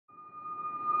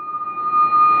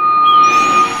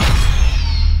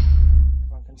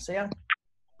see you.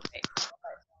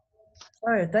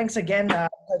 So thanks again,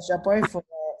 Coach Japoy,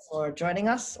 for joining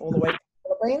us all the way from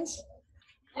the Philippines.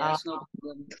 Yes, no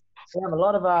problem. We have a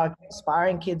lot of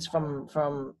aspiring kids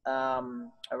from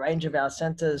a range of our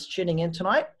centers tuning in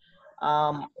tonight,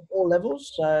 all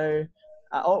levels. So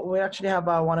we actually have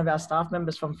one of our staff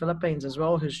members from Philippines as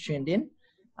well who's tuned in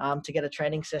to get a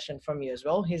training session from you as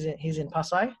well. He's in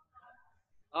Pasay.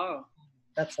 Oh,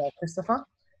 That's Christopher.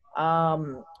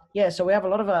 Yeah, so we have a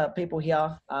lot of people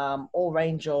here, all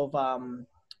range of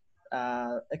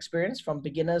experience from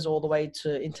beginners all the way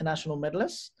to international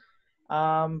medalists.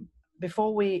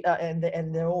 Before we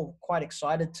and they're all quite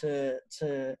excited to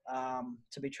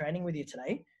be training with you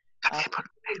today. Do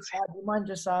you mind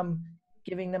just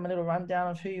giving them a little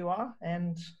rundown of who you are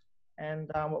and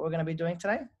what we're going to be doing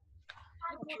today?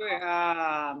 sure.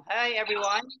 Hi,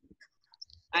 everyone.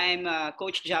 I'm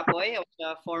Coach Japoy. I was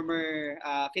a former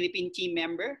Philippine team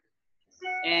member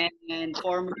and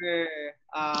former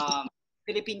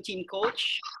Philippine team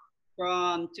coach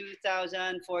from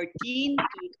 2014 to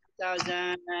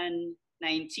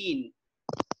 2019.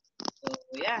 So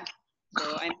yeah,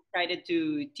 so I'm excited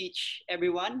to teach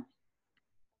everyone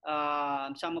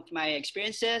some of my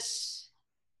experiences.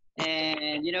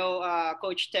 And you know,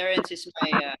 Coach Terrence is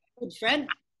my good friend.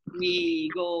 We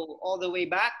go all the way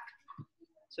back.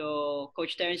 So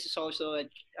Coach Terrence is also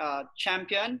a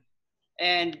champion,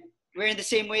 and we're in the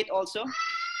same weight also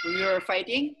when we were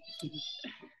fighting.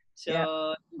 So yeah,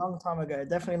 long time ago,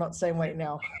 definitely not same weight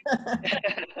now.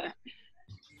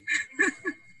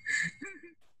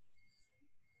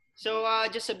 So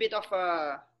just a bit of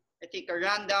I think a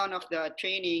rundown of the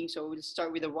training. So we'll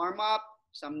start with a warm up,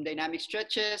 some dynamic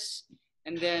stretches,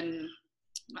 and then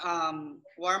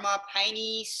warm up high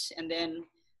knees, and then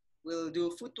we'll do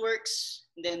footworks,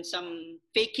 and then some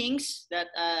fakings that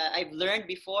I've learned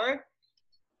before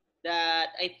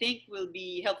that I think will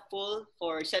be helpful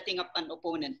for setting up an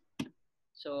opponent.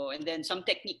 So, and then some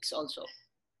techniques also.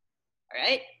 All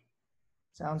right.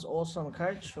 Sounds awesome,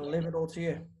 Coach. We'll leave it all to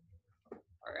you.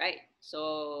 All right.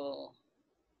 So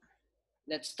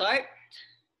let's start.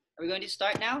 Are we going to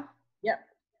start now? Yep.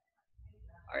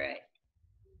 All right.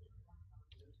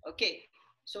 Okay.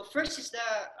 So first is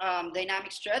the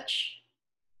dynamic stretch.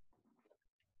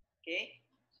 Okay.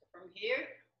 So from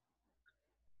here.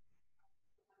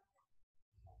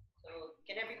 So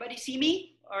can everybody see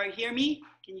me or hear me?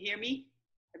 Can you hear me?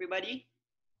 Everybody?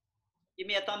 Give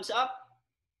me a thumbs up.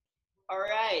 All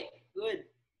right. Good.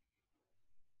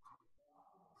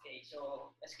 Okay.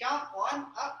 So let's count. 1,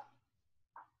 up.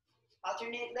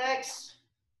 Alternate legs.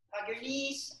 Hug your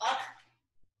knees. Up.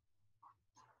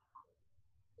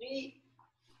 3,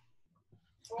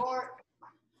 4,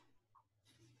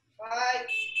 5,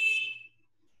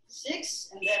 6,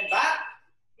 and then back.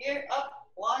 Here,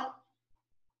 up. 1,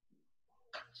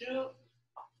 2,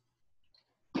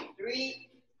 3,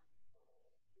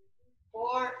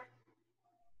 4,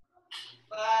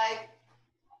 5,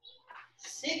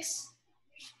 6.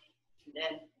 And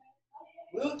then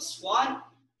glutes. 1,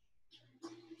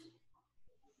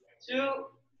 2,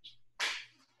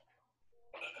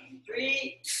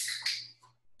 3,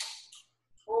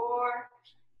 4,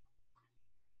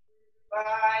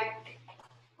 5,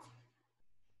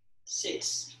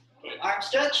 6. Okay, arm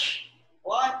stretch.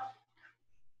 1,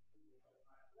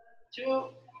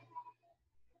 2,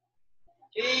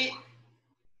 3,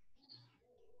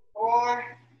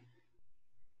 4,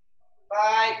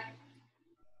 5,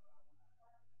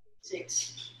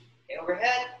 6. Okay,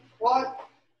 overhead. 1,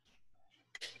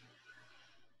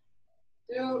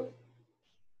 2,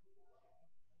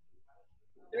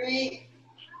 3,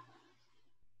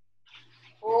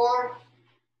 4,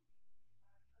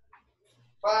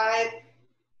 5,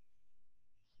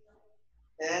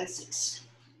 and 6.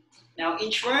 Now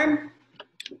inchworm.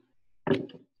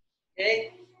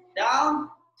 Okay, down,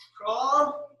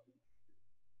 crawl,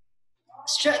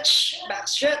 stretch, back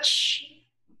stretch,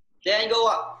 then go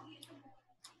up.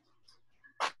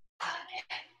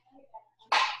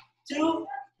 2,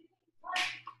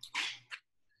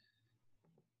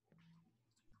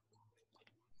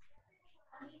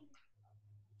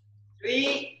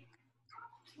 3,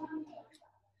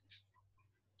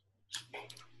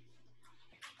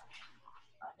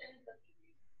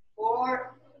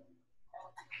 4,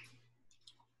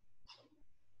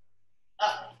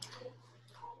 up.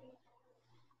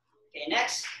 Okay,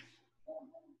 next.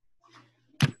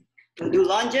 We'll do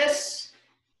lunges.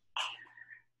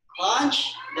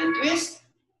 Lunge, then twist.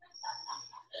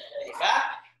 Okay, back.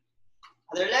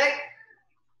 Other leg.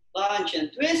 Lunge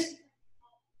and twist.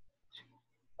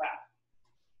 Back.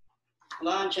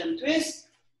 Lunge and twist.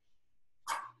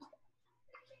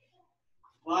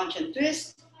 Lunge and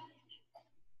twist.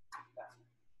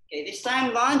 Okay, this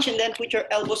time lunge and then put your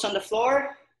elbows on the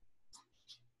floor.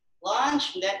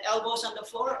 Lunge, and then elbows on the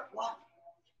floor. One,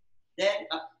 then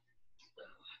up.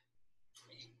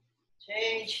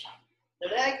 Change the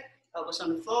leg, elbows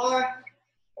on the floor.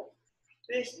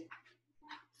 Twist.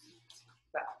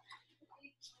 Back.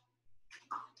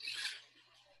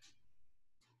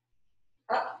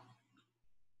 Up.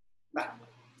 Back.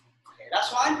 Okay,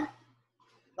 last one.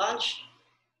 Lunge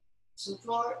to the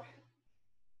floor.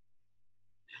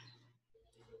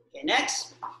 Okay,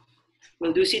 next,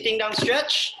 we'll do sitting down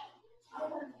stretch.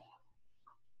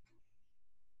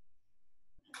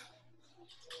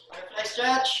 Butterfly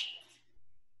stretch.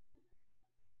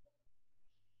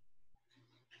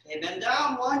 Okay, bend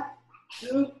down. 1,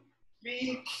 2,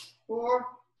 3, 4,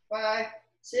 5,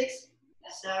 6,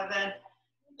 7,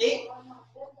 8.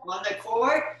 One leg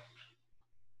forward.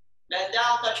 Bend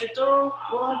down, touch your toe.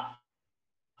 1,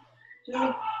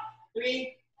 2,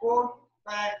 3, 4,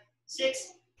 5,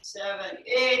 6, 7,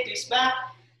 8. Twist back.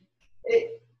 8,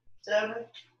 7,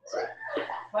 6,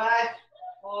 5,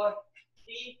 4,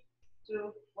 3,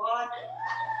 2, 1.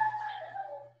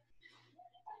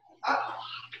 Up.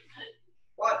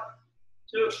 1,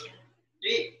 2,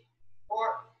 3,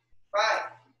 4, 5,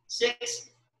 6,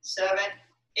 7,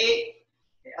 8.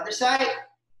 Okay, other side.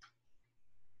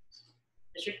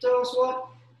 Touch your toes. 1,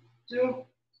 2,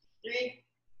 3,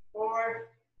 4,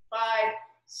 5,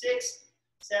 6,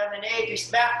 7, 8.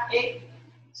 Twist back. 8,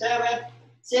 7,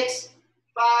 6,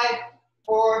 5,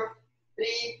 4,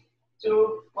 3,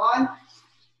 2, 1.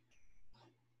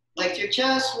 Lift your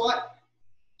chest. 1,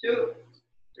 2,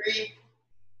 3,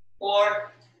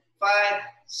 4, 5,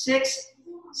 6,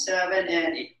 7,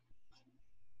 and 8.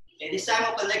 Okay, this time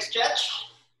open leg stretch.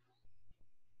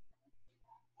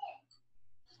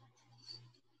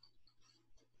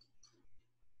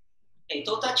 Okay,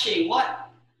 toe touching. 1,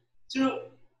 2,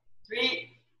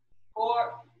 3,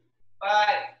 4,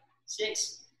 5,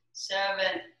 6,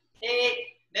 7, 8.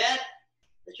 Bend.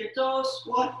 Touch your toes.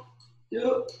 1,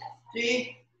 2,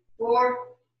 3, 4,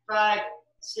 5,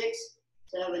 6,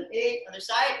 7, 8. Other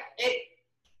side. 8,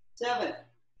 7,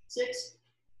 6,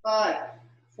 5,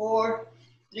 4,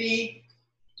 3,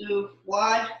 2,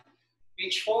 1.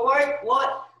 Reach forward. 1,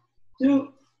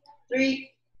 2,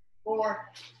 3,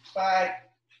 4, 5,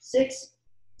 6,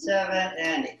 7,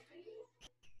 and 8.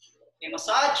 Okay,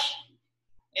 massage.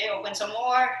 Okay, open some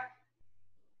more.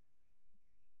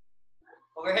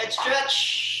 Overhead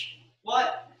stretch. 1,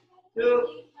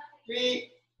 2,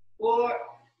 3, 4,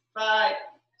 5,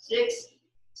 6,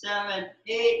 7,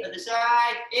 8. Other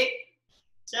side. 8,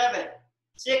 7,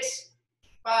 6,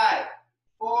 5,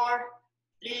 4,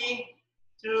 3,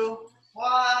 2,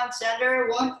 1. Center.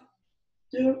 1,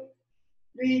 2,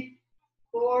 3,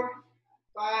 4,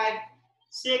 5,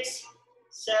 6,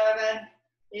 7,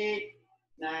 8,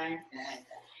 9, and 10.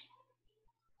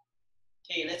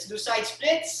 Okay, let's do side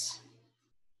splits.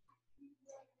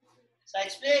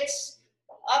 Side splits.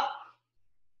 Up.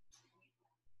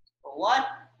 1,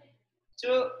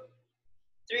 2,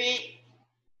 3,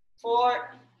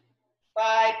 4,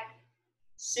 5,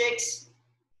 6,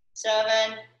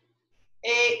 7,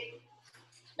 8,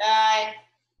 9,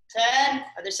 10.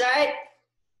 Other side.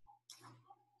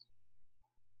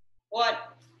 1,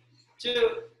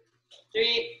 2,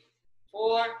 3,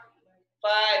 4,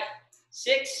 5,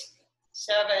 6,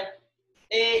 7,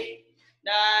 8,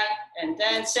 9, and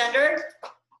 10. Center.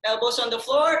 Elbows on the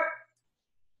floor.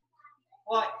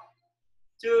 1,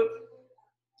 2,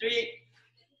 3,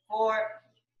 4,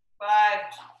 5,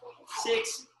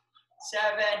 6,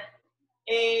 7,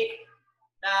 8,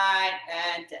 9,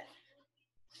 and 10.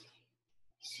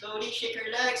 Slowly shake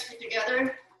your legs, feet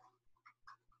together.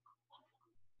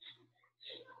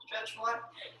 Stretch. 1,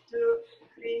 2,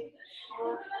 3,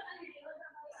 4,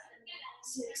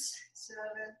 6,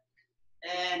 7,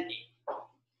 and 8.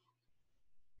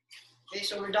 Okay,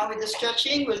 so we're done with the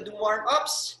stretching. We'll do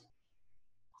warm-ups.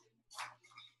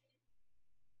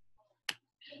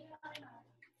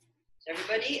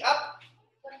 Everybody up.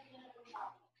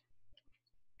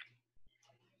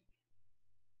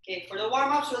 Okay, for the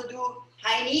warm-ups, we'll do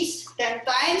high knees 10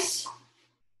 times.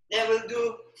 Then we'll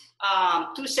do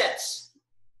 2 sets.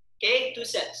 Okay, 2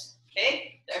 sets.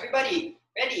 Okay, so everybody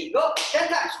ready? Go. 10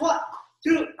 times. 1,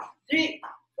 2, 3,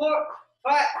 4,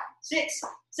 5, 6,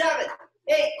 7,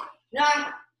 8,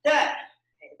 9, 10.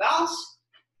 Okay, bounce.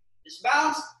 Just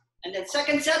bounce. And then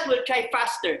second set, we'll try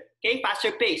faster. Okay,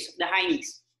 faster pace, the high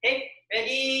knees. Okay,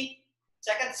 ready?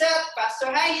 Second set,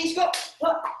 faster high knees. Go.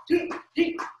 1, 2,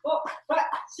 3, 4, 5,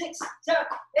 6, 7,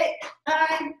 8,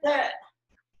 9, 10.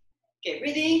 Okay,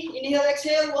 breathing. Inhale,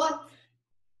 exhale. 1,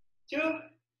 2,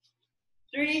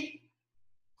 3,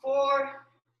 4,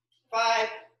 5,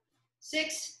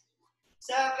 6,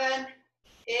 7,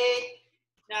 8,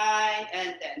 9,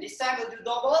 and 10. This time we'll do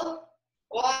double.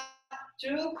 1,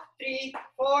 2, 3,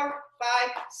 4,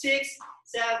 5, 6,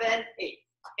 7, 8.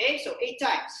 Okay, so 8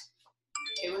 times.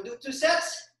 Okay, we'll do 2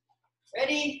 sets.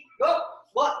 Ready, go.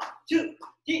 1, 2,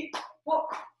 3, 4,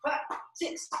 5,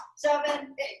 6, 7, 8.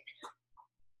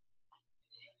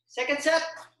 Second set,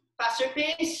 faster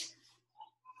pace.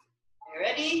 Okay,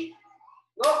 ready,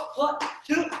 go. 1,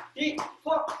 2, 3,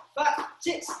 4, 5,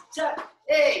 6, 7,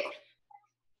 8.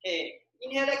 Okay,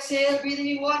 inhale, exhale,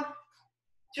 breathing in. 1,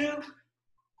 2,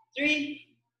 3,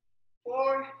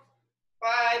 4,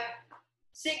 5,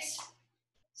 6,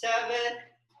 7,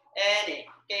 and 8.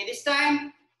 Okay, this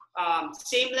time,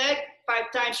 same leg,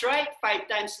 5 times right, 5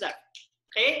 times left.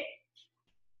 Okay,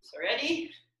 so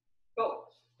ready, go.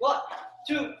 1,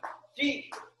 2,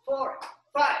 3, 4,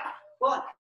 5. 1,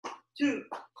 2,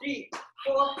 3,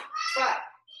 4, 5.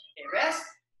 Okay, rest,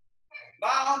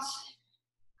 bounce.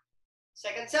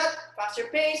 Second set, faster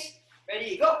pace.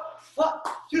 Ready, go. 1,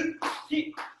 2,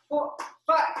 3, 4,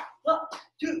 5. 1,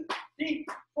 2, 3,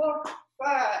 4,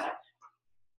 5.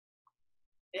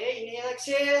 Okay, inhale,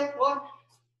 exhale. 1,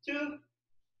 2,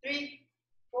 3,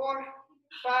 4,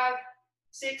 5,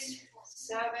 6,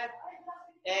 7,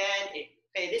 and 8.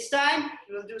 Okay, this time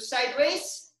we'll do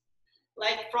sideways,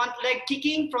 like front leg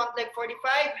kicking, front leg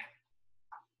 45.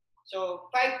 So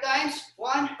 5 times.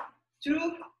 1,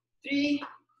 2, 3,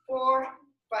 4,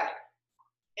 5.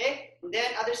 Okay, and then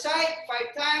other side,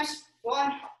 5 times.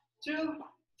 1, 2,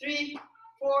 3,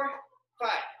 4, 5.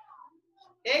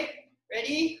 Okay,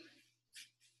 ready?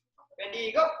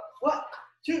 Ready, go. 1,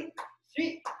 2,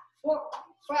 3, 4,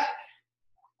 5.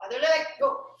 Other leg,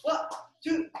 go. 1,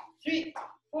 2, 3,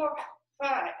 4,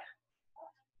 5.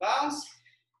 Bounce.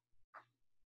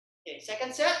 Okay,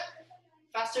 second set,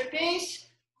 faster pace.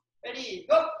 Ready,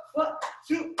 go. 1,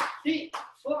 2, 3,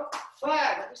 4,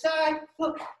 5. Other side.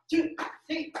 1, 2,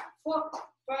 3, 4,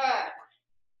 5.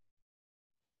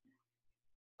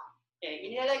 Okay,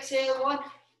 inhale, exhale. 1,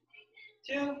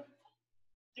 2,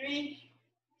 3,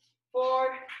 4,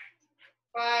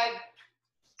 5,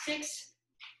 6,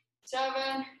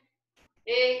 7,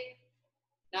 8,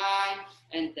 9,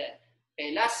 and 10.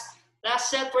 Okay,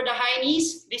 last set for the high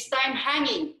knees. This time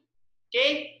hanging.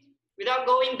 Okay, without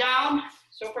going down.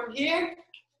 So from here,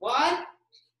 1,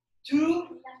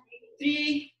 2,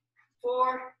 3,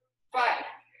 4, 5.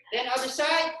 Then other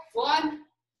side, 1,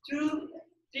 2,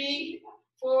 3,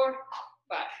 4,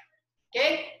 5.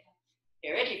 Okay?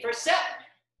 Okay, ready? First set.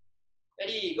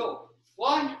 Ready, go.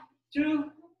 1,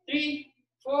 2, 3,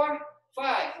 4,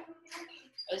 5.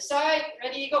 Other side,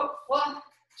 ready, go. 1,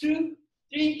 2,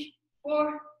 3,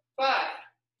 4, 5.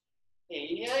 Okay,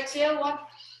 inhale, exhale. 1,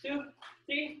 2,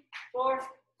 3, 4,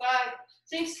 5,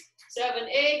 6, 7,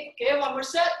 8. Okay, one more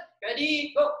set.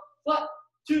 Ready, go. 1,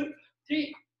 2,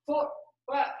 3, 4,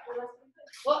 5.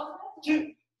 1,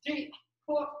 2, 3,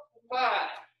 4, 5.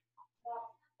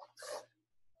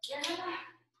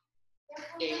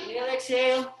 Okay, inhale,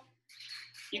 exhale.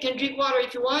 You can drink water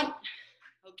if you want.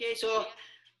 Okay, so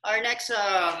our next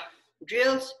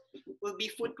drills will be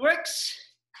footworks.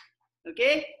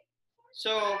 Okay,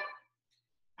 so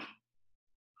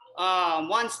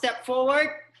one step forward,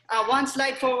 one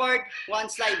slide forward, one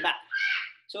slide back.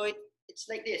 So it's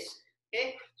like this.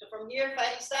 Okay, so from here,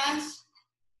 fighting stance.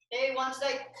 Okay, one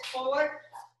slide forward,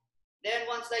 then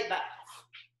one slide back.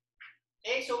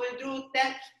 Okay, so we'll do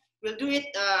 10. We'll do it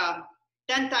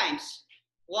 10 times.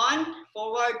 1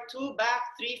 forward, 2 back,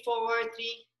 3 forward,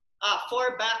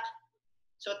 4 back.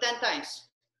 So 10 times.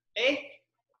 Okay?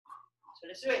 So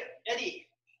let's do it. Ready?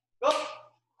 Go.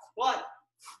 1,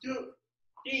 2,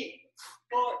 3,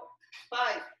 4,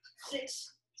 5,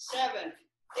 6, 7,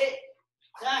 8,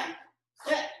 9,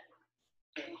 10.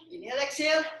 Okay. Inhale,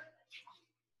 exhale.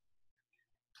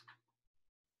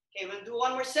 Okay, we'll do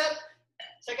one more set.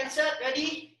 Second set.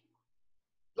 Ready?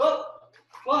 Go.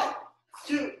 1,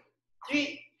 2,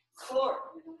 3, 4,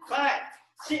 5,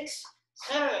 6,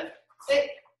 7, 8,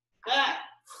 9,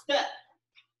 10.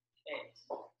 Okay.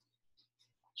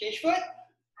 Change foot.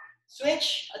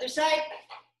 Switch. Other side.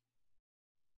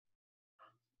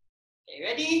 Okay,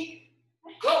 ready?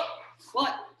 Go.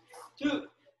 1, 2,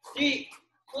 3,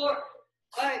 4,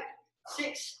 5,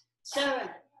 6, 7,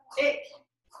 8,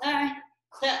 9,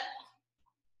 10.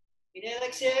 Inhale,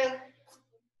 exhale.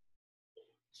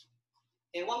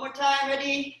 Okay, one more time.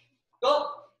 Ready? Go.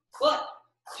 1,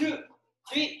 2,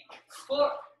 3,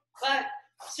 4, 5,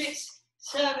 6,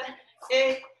 7,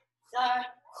 8, 9,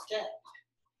 10.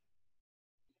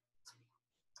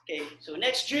 Okay, so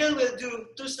next drill we'll do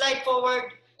 2 slide forward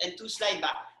and 2 slide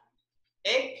back.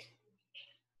 Okay?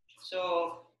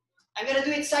 So I'm gonna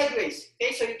do it sideways,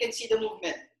 okay? So you can see the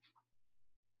movement.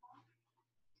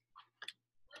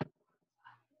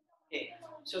 Okay,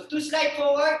 so 2 slide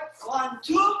forward, 1,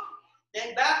 2,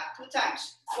 then back 2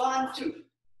 times, 1, 2,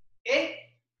 okay?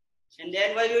 And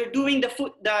then while you're doing the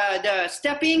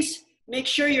steppings, make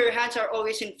sure your hands are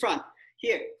always in front,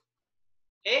 here,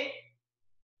 okay?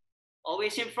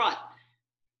 Always in front,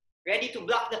 ready to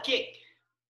block the kick.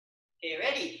 Okay,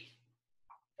 ready?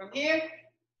 From here,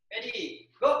 ready,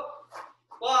 go.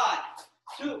 1,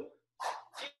 2,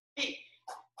 3,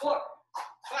 4,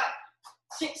 5,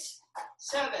 6,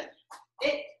 7,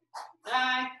 8,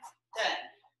 9, 10.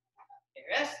 Okay,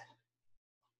 rest.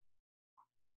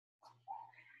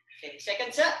 Okay,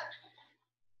 second set.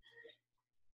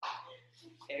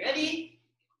 Okay, ready?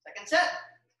 Second set.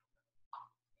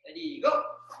 Ready, go.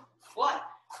 1,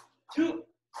 2,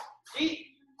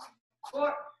 3,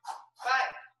 4, 5,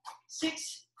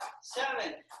 6,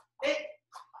 7, 8,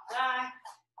 9,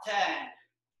 10.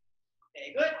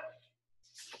 Okay, good.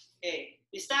 Okay,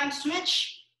 this time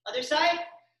switch, other side.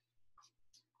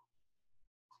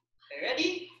 Okay,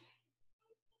 ready?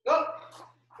 Go.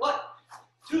 1,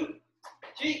 2,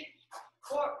 3,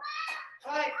 4,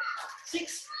 5,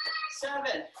 6,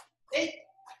 7, 8,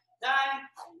 9,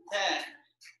 10.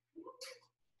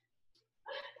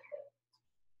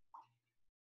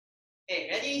 Okay,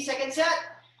 ready? Second set.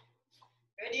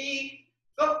 Ready?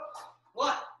 Go.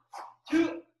 1,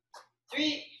 2,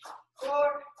 3,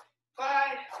 4,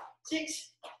 5,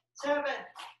 6, 7,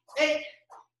 8,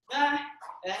 9,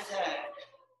 and 10.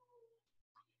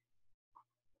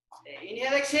 Okay,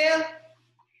 inhale, exhale.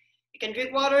 You can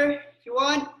drink water if you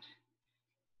want.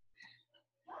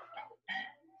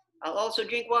 I'll also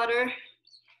drink water.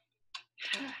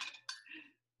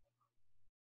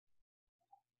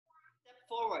 Step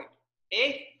forward.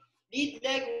 Okay? Lead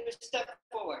leg will step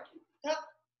forward. Tap,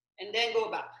 and then go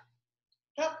back.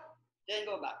 Tap, then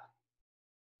go back.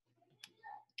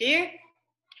 Clear?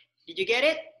 Did you get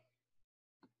it?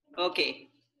 Okay.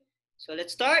 So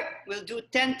let's start. We'll do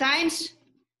 10 times.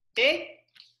 Okay?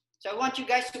 So I want you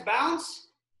guys to bounce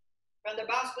from the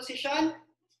bounce position.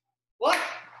 1,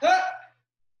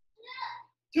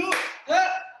 2,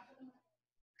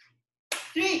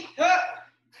 3, 4,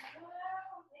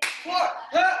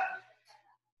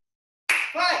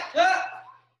 5,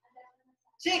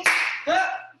 6,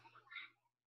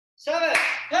 7,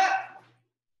 8,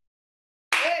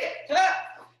 9,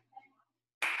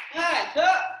 10.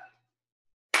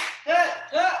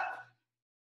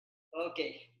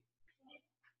 Okay.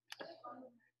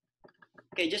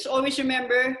 Okay, just always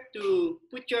remember to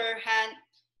put your hand,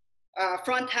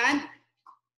 front hand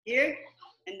here,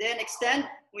 and then extend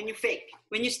when you fake.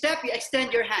 When you step, you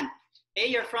extend your hand, okay,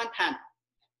 your front hand,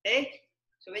 okay?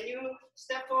 So when you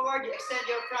step forward, you extend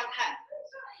your front hand.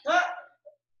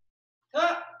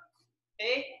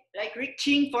 Okay, like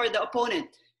reaching for the opponent,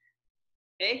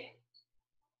 okay?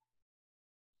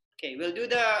 Okay, we'll do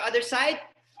the other side.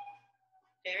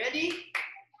 Okay, ready?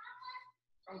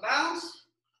 From bounce.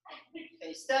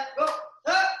 Okay, step, go.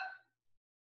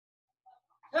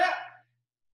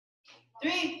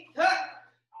 3,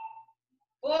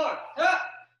 4,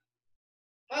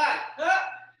 5,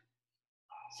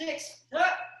 6,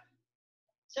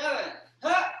 7,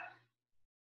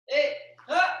 8,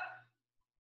 9,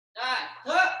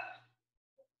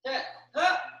 10.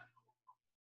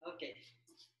 Okay.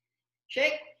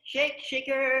 Shake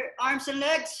your arms and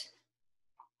legs.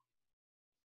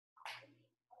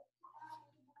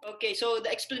 Okay, so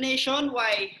the explanation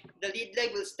why the lead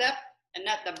leg will step and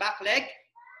not the back leg.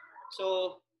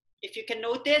 So if you can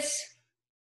notice,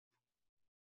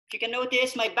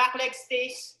 my back leg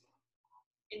stays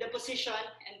in the position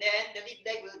and then the lead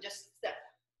leg will just step.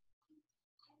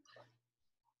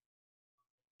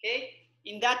 Okay,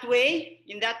 in that way,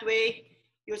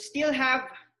 you'll still have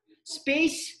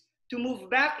space to move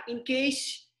back in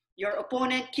case your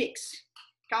opponent kicks,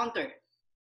 counter.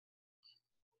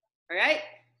 All right?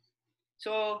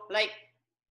 So like,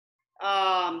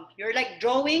 you're like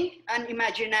drawing an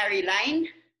imaginary line,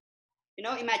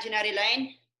 imaginary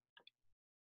line.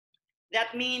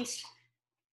 That means,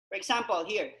 for example,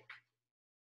 here,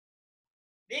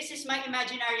 this is my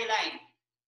imaginary line.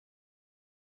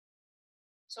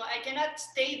 So I cannot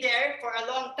stay there for a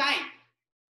long time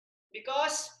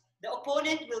because the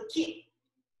opponent will kick.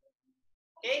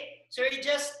 Okay, so you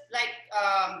just like,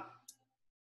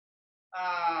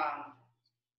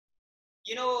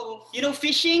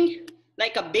 fishing,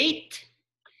 like a bait.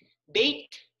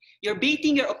 You're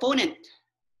baiting your opponent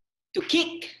to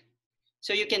kick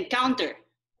so you can counter.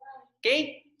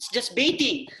 Okay, it's just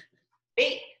baiting.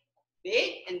 Bait.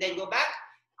 bait, and then go back,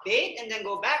 bait, and then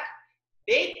go back,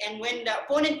 bait, and when the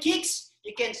opponent kicks,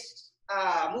 you can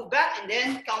move back and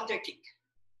then counter kick.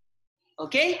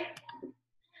 Okay?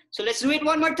 So let's do it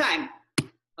one more time.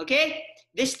 Okay?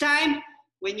 This time,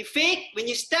 when you fake, when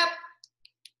you step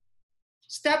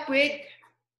with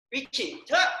reaching.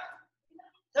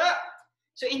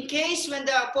 So in case when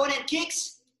the opponent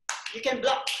kicks, you can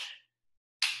block.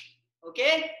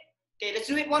 Okay? Okay, let's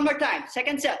do it one more time.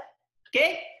 Second set.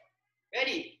 Okay?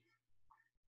 Ready?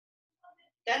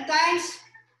 10 times.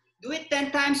 Do it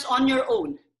 10 times on your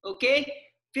own. Okay?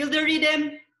 Feel the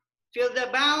rhythm, feel the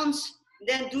bounce,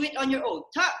 then do it on your own.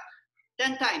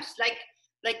 10 times, like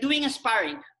doing a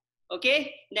sparring.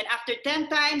 Okay? And then after 10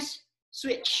 times,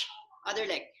 switch. Other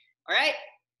leg. All right?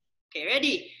 Okay,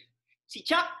 ready? See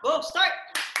Chuck, go, start.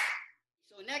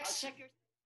 So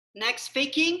next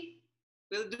faking,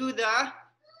 we'll do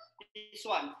this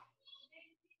one.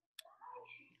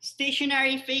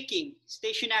 Stationary faking,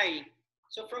 stationary.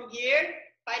 So from here,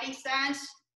 fighting stance,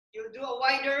 you'll do a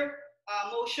wider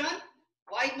motion,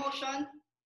 wide motion,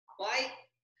 wide,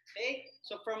 okay?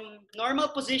 So from normal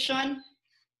position,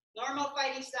 normal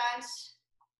fighting stance,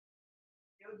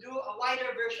 you'll do a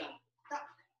wider version.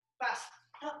 Fast.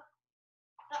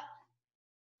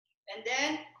 And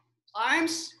then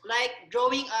arms like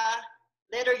drawing a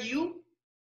letter U.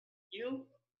 U.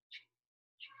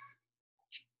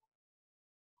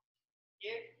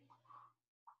 Here.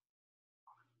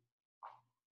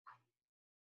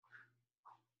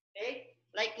 Okay,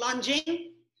 like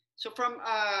lunging. So from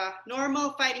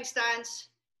normal fighting stance,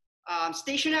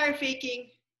 stationary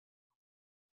faking,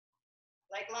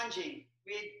 like lunging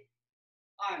with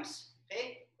arms.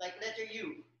 Okay, like letter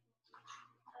U.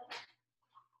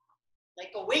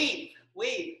 Like a wave.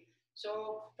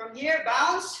 So from here,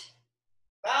 bounce,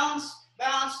 bounce,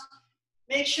 bounce.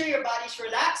 Make sure your body's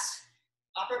relaxed,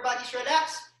 upper body's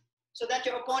relaxed, so that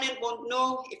your opponent won't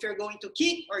know if you're going to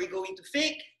kick or you're going to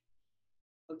fake.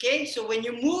 Okay, so when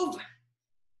you move,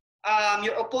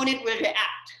 your opponent will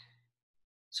react.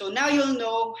 So now you'll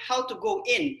know how to go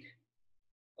in.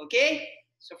 Okay,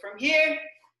 so from here,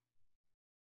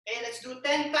 okay, let's do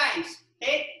 10 times.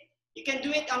 Okay, you can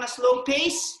do it on a slow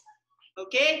pace.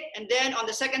 Okay, and then on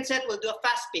the second set, we'll do a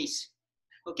fast pace.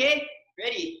 Okay,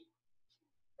 ready?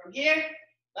 From here,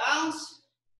 bounce,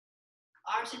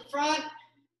 arms in front.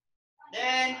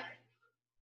 Then,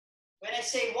 when I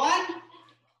say one,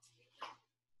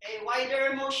 a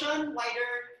wider motion, wider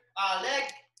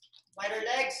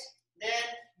legs. Then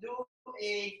do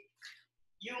a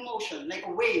U motion, like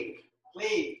a wave.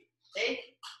 Okay.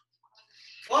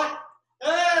 1,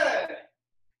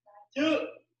 2,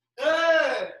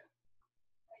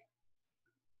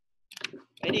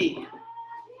 ready.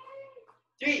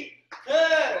 3,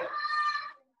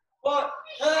 4,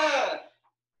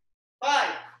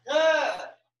 5,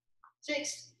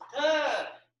 6,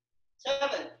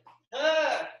 7,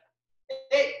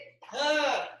 8,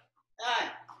 9,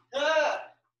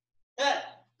 10.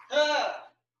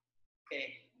 Okay.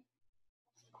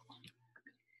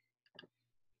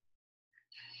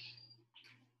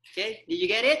 Okay, did you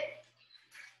get it?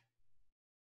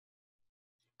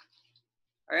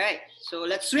 All right, so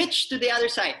let's switch to the other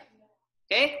side.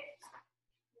 Okay?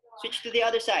 Switch to the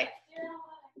other side.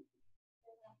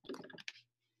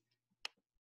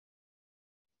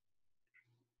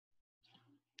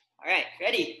 All right,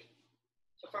 ready?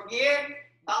 So from here,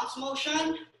 bounce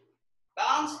motion,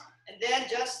 bounce, and then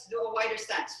just do a wider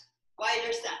stance.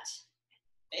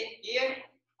 Okay, here,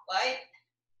 wide,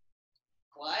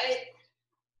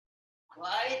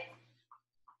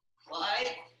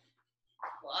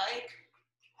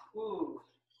 ooh.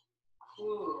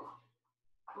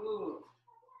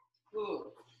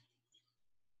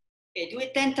 Okay, do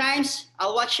it 10 times.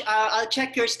 I'll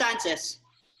check your stances.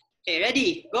 Okay,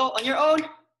 ready? Go on your own.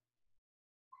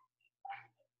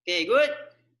 Okay, good.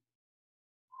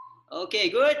 Okay,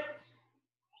 good.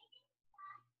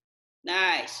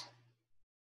 Nice.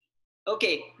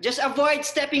 Okay, just avoid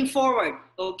stepping forward.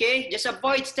 Okay, just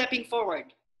avoid stepping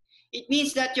forward. It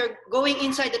means that you're going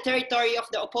inside the territory of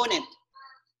the opponent.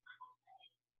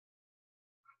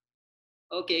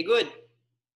 Okay, good.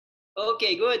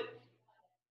 Okay, good.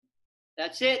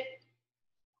 That's it.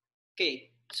 Okay,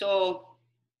 so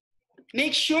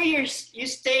make sure you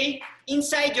stay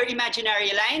inside your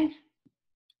imaginary line.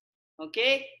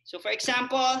 Okay, so for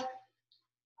example,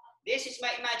 this is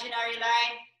my imaginary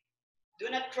line. Do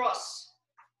not cross.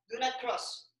 Do not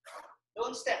cross.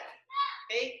 Don't step.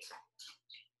 Okay?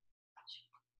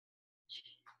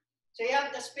 So you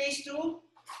have the space to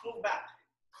move back.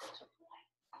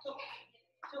 So.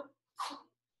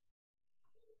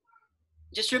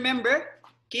 Just remember,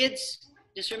 Kids,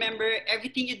 just remember,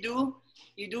 everything you do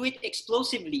it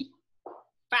explosively.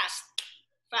 Fast,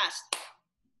 fast,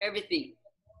 everything.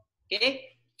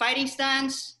 Okay? Fighting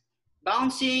stance,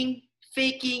 bouncing,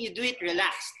 faking, you do it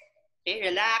relaxed. Okay?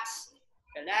 Relax,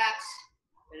 relax,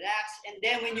 relax. And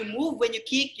then when you move, when you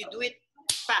kick, you do it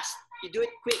fast. You do it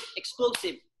quick,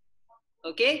 explosive.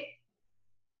 Okay?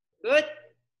 Good?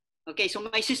 Okay, so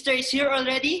my sister is here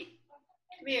already.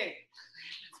 Come here.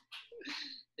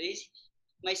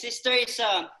 My sister is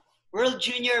a World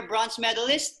Junior bronze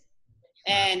medalist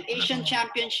and Asian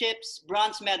Championships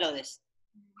bronze medalist.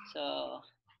 So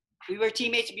we were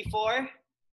teammates before.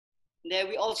 Then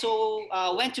we also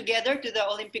went together to the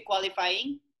Olympic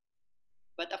qualifying,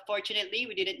 but unfortunately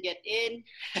we didn't get in.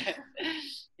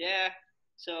 Yeah.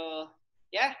 So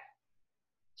yeah.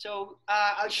 So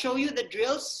I'll show you the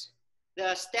drills: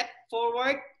 the step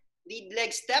forward, lead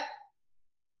leg step,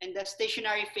 and the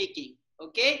stationary faking.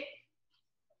 Okay.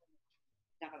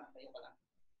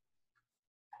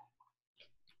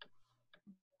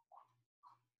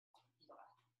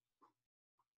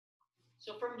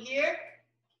 So from here,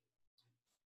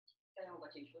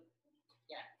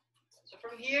 yeah. So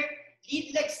from here,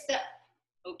 lead leg step.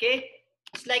 Okay,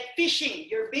 it's like fishing.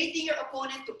 You're baiting your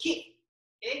opponent to kick.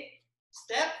 Okay,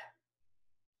 step,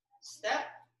 step,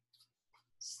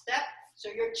 step. So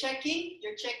you're checking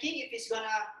if he's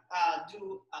gonna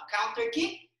do a counter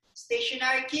kick,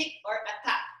 stationary kick, or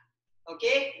attack.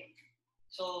 Okay,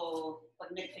 so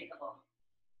pag nag-fake ako.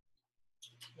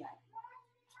 Yeah.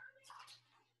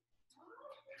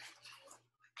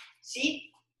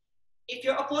 See? If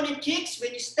your opponent kicks,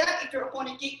 when you step, if your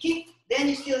opponent kick, then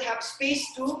you still have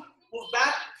space to move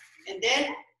back. And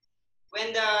then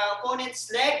when the opponent's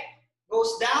leg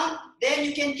goes down, then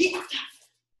you can kick.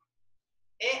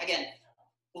 Okay, again.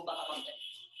 Move back a konti.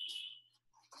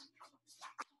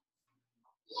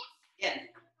 Again.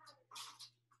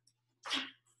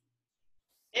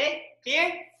 Okay, clear?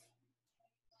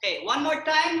 Okay, one more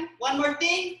time, one more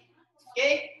thing.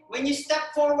 Okay, when you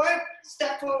step forward,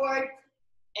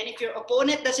 and if your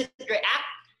opponent doesn't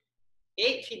react,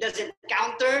 okay, if he doesn't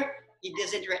counter, he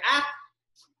doesn't react,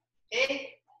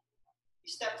 okay,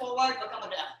 you step forward,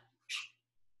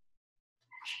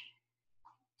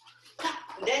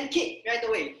 and then kick right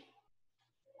away.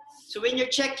 So when you're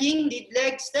checking, lead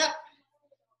leg step,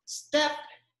 step.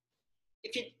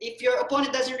 If your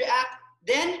opponent doesn't react,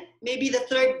 then maybe the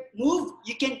third move,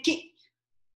 you can kick.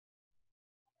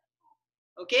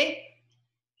 Okay?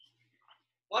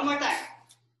 One more time.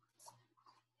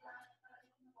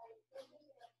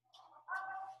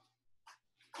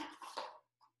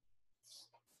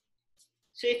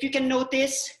 So if you can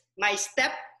notice, my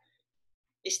step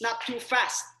is not too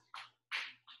fast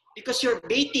because you're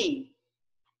baiting,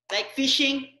 like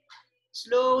fishing,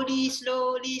 slowly,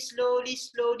 slowly, slowly,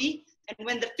 slowly. And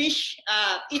when the fish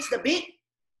eats the bait,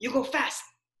 you go fast,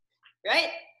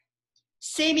 right?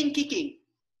 Same in kicking.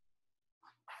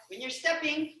 When you're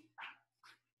stepping,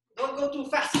 don't go too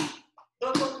fast.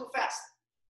 Don't go too fast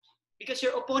because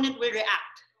your opponent will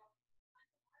react.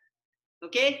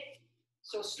 Okay?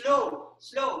 So slow,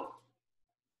 slow.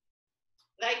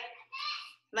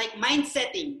 Like mind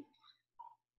setting.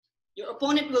 Your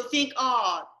opponent will think,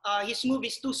 his move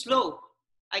is too slow.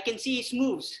 I can see his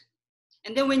moves.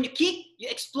 And then when you kick, you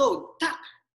explode. Tack!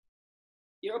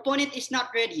 Your opponent is not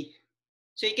ready.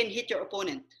 So you can hit your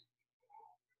opponent.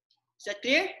 Is that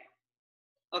clear?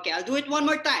 Okay, I'll do it one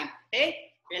more time.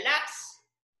 Okay? Relax.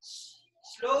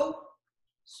 Slow,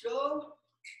 slow,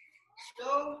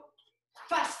 slow,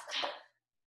 fast.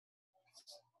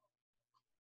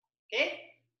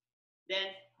 Okay?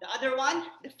 Then the other one,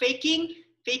 the faking,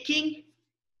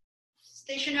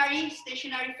 stationary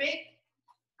fake.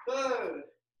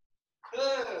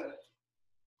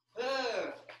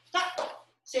 Stop.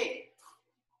 Say.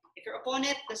 If your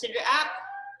opponent doesn't react,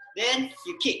 then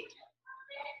you kick.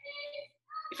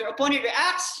 If your opponent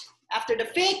reacts after the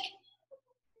fake,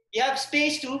 you have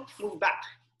space to move back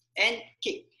and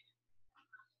kick.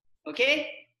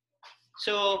 Okay?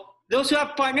 So those who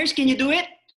have partners, can you do it?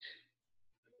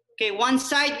 Okay, one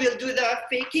side will do the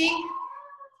faking.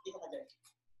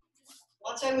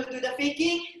 One side will do the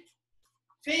faking,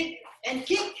 fake, and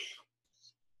kick.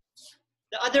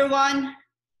 The other one,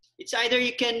 it's either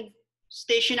you can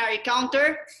stationary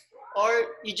counter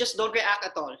or you just don't react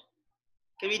at all.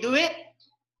 Can we do it?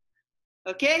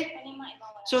 Okay?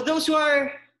 So those who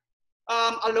are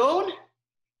alone,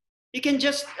 you can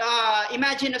just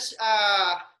imagine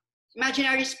a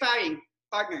imaginary sparring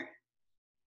partner.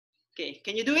 Okay,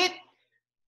 can you do it?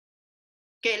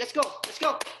 Okay, let's go. Let's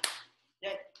go.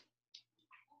 Yeah.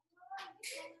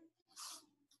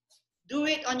 Do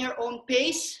it on your own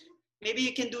pace. Maybe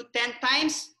you can do 10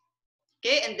 times.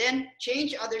 Okay, and then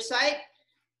change other side.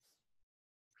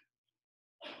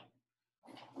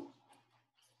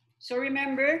 So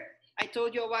remember, I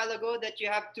told you a while ago that you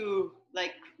have to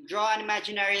like draw an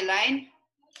imaginary line.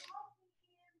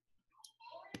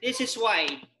 This is why.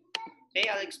 Okay,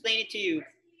 I'll explain it to you.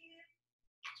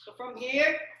 So from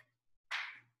here,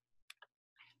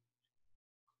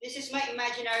 this is my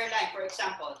imaginary line, for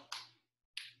example.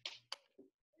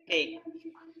 Okay,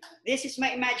 this is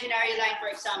my imaginary line, for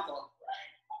example.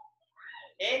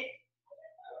 Okay,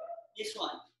 this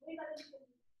one.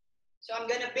 So I'm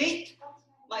gonna bait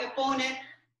my opponent.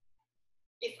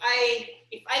 If I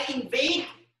invade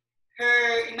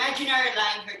her imaginary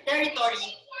line, her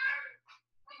territory,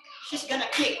 she's gonna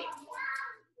kick.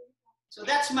 So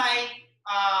that's my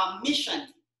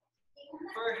mission,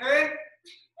 for her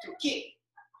to kick.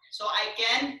 So I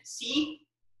can see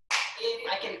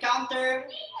if I can counter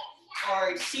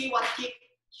or see what kick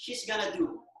she's gonna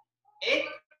do. Okay?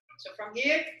 So from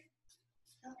here,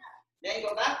 then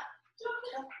go back.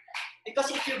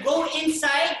 Because if you go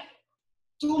inside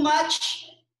too much,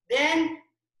 then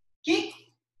kick,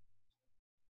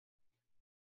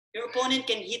 your opponent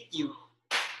can hit you.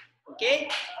 Okay?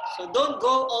 So don't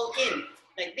go all in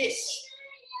like this.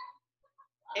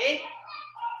 Okay?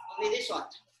 Only this one.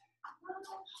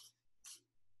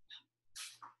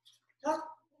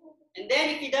 And then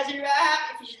if he doesn't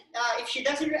react, if she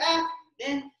doesn't react,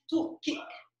 then two, kick.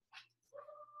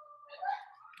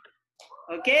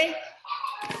 Okay?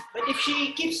 But if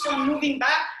she keeps on moving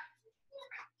back,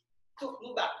 two,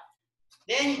 move back.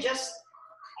 Then you just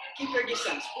keep your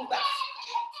distance. Move back.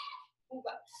 Move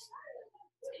back.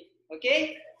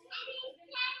 Okay?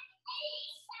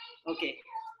 Okay.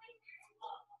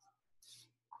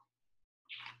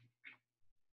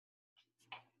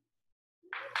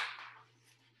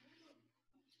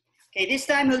 Okay, this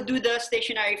time we'll do the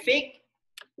stationary fake.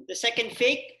 The second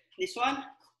fake, this one.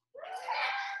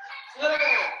 Okay.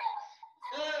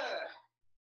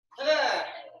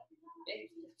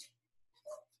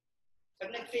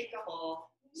 Pag nag-fake ako,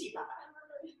 sipa ka.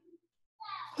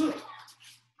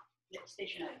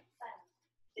 Stationary.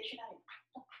 Stationary.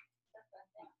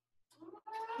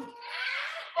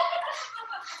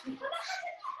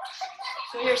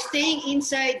 So you're staying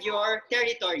inside your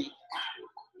territory.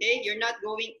 Okay, you're not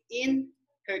going in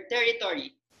her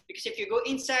territory. Because if you go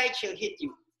inside, she'll hit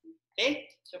you. Okay,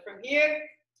 so from here,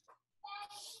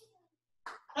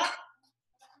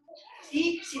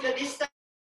 see the distance?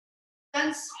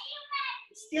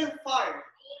 It's still far.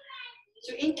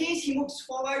 So in case he moves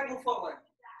forward, move forward.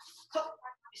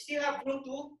 You still have room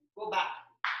to go back.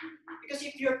 Because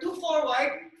if you're too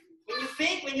forward, when you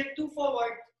fake, when you're too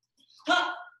forward,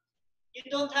 you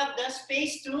don't have the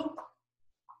space to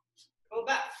go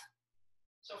back.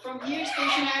 So from here,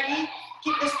 stationary,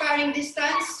 keep the sparring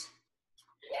distance.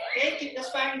 Okay, keep the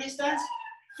sparring distance.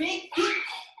 Fake, kick.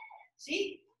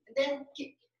 See? And then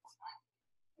kick.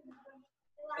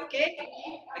 Okay?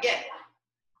 Again.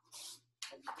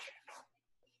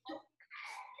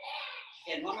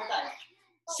 Again, one more time.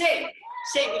 Same.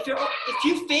 If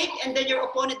you fake and then your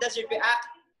opponent doesn't react,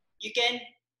 you can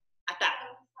attack.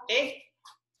 Okay?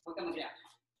 Huwag ka mag-react.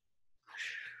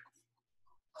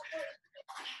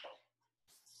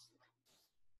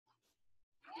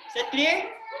 Is that clear?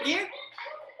 Clear?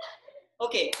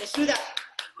 Okay, let's do that.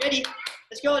 Ready?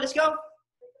 Let's go, let's go.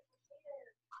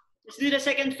 Let's do the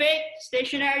second fake.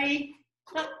 Stationary.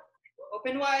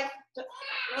 Open wide.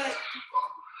 Wide.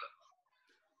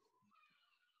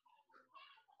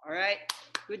 All right.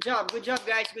 Good job,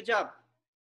 guys. Good job.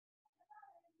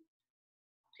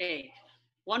 Okay.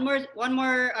 One more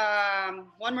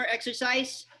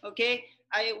exercise. Okay.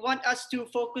 I want us to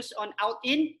focus on out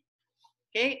in.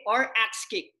 Okay, or axe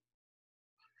kick.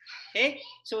 Okay,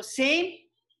 so same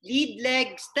lead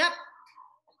leg step,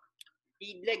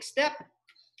 lead leg step,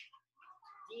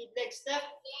 lead leg step,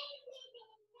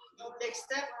 lead leg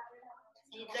step,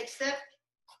 lead leg step.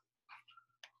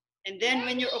 And then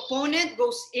when your opponent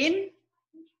goes in,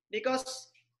 because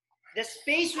the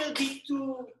space will be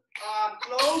too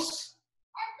close,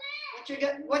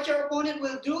 what your opponent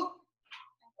will do,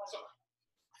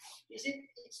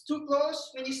 it's too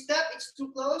close. When you step, it's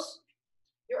too close.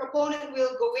 Your opponent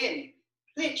will go in,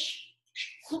 clinch,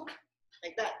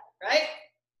 like that, right?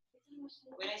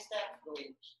 When I step, go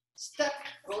in. Step,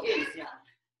 go in. Yeah.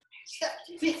 Step,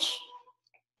 clinch.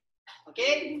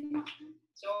 Okay?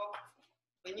 So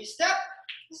when you step,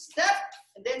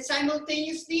 and then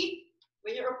simultaneously,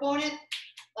 when your opponent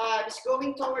is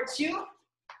going towards you,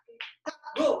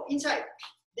 go inside.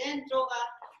 Then throw a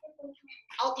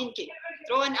out-in kick.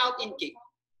 Throw an out-in kick.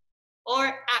 or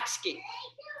axe kick.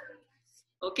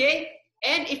 Okay?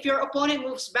 And if your opponent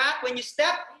moves back when you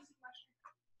step,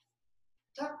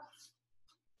 tuck.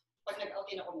 Pag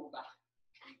nag-out in ako, move back.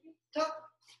 Tuck,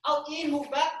 out in, move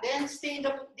back, then stay in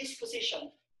this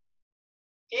position.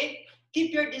 Okay?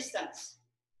 Keep your distance.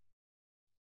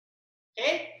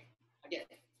 Okay? Again.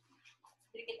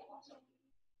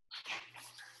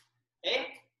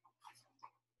 Okay?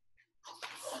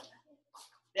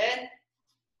 Then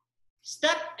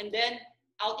step and then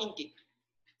out in kick.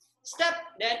 Step,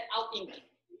 then out in kick.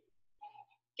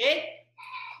 Okay?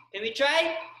 Can we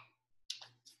try?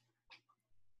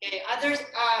 Okay, others,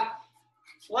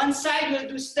 one side will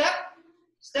do step,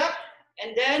 step,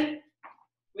 and then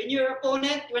when your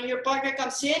partner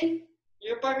comes in,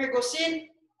 your partner goes in,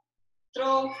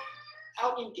 throw,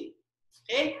 out in kick.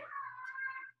 Okay?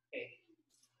 Okay.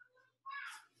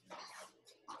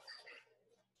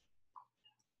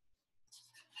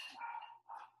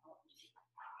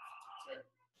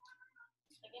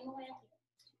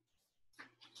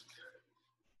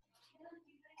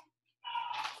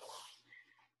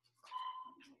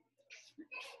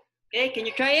 Okay, can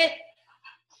you try it?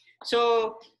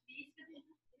 So,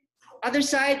 other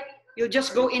side, you'll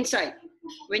just go inside.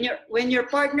 When your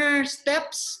partner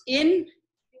steps in,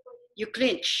 you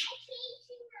clinch.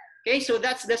 Okay, so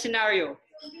that's the scenario.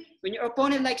 When your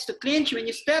opponent likes to clinch, when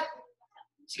you step,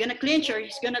 he's gonna clinch or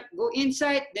he's gonna go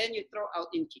inside, then you throw out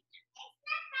in kick.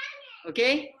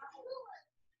 Okay?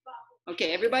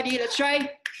 Okay, everybody, let's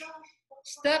try.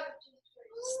 Step,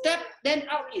 step, then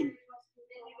out in.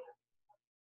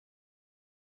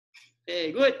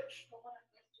 Okay, good.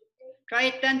 Try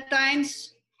it 10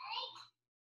 times.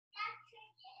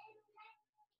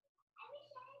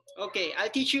 Okay, I'll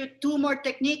teach you 2 more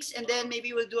techniques and then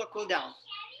maybe we'll do a cool down.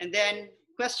 And then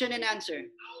question and answer.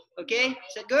 Okay,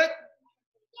 is that good?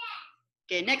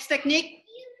 Okay, next technique.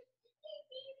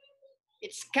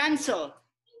 It's cancel.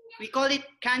 We call it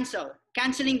cancel.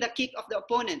 Canceling the kick of the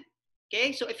opponent.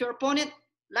 Okay, so if your opponent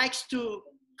likes to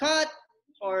cut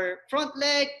or front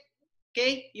leg,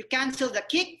 okay, you cancel the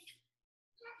kick.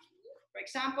 For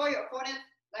example, your opponent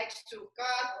likes to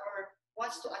cut or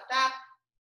wants to attack.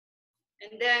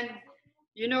 And then,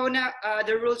 you know now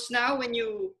the rules now, when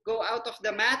you go out of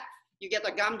the mat, you get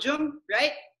a gamjum,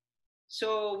 right?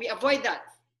 So we avoid that.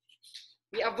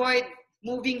 We avoid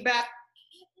moving back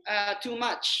too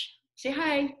much. Say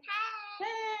hi.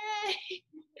 Hi.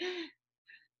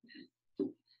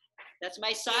 That's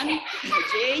my son,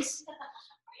 Jace.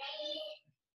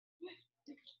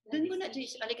 Doon mo na,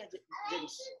 Jace. Alika,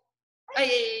 Jace.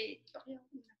 Ay.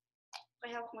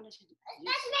 Okay, hawak mo na si Jace.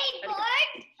 That's my board?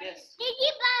 Yes. Did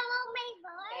you borrow my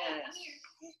board?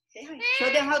 Yes. Say hi. Show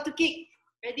them how to kick.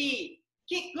 Ready?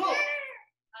 Kick, go.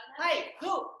 Hi,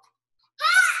 go.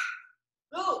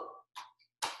 Go.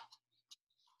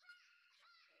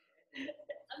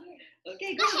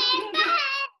 Okay, go.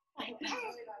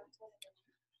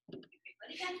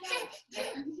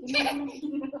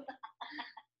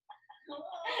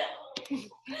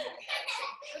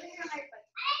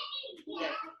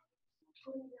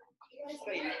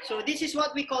 Okay, so this is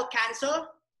what we call cancel.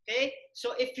 Okay,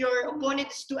 so if your opponent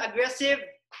is too aggressive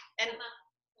and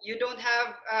you don't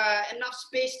have enough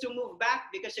space to move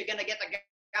back because you're gonna get a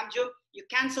gamjum, you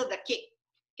cancel the kick.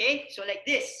 Okay, so like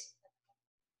this.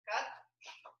 Cut.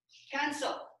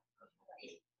 Cancel.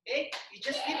 Okay, you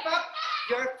just lift up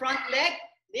your front leg,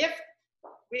 lift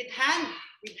with hand.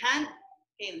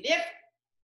 Okay, lift.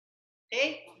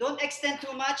 Okay, don't extend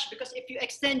too much because if you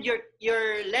extend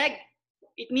your leg,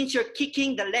 it means you're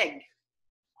kicking the leg.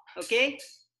 Okay,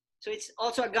 so it's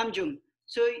also a gamjum.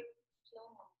 So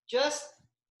just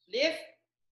lift.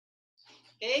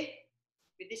 Okay,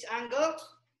 with this angle.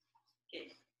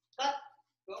 Okay, cut,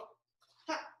 go,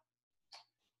 cut,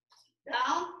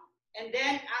 down, and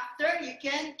then after you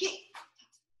can kick.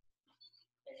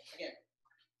 Okay, again.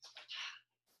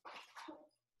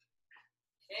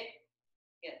 Okay,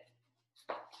 again.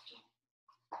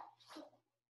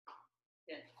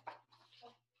 Again.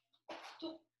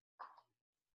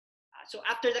 So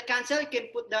after the cancel, you can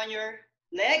put down your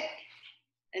leg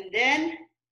and then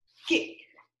kick.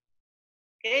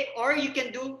 Okay, or you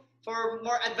can do, for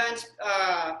more advanced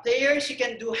players, you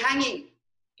can do hanging.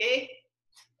 Okay,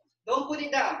 don't put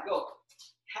it down. Go,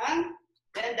 hang,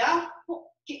 then down,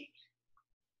 kick.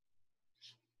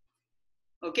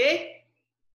 Okay,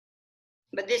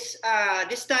 but this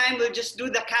time we'll just do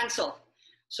the cancel.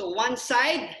 So one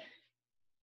side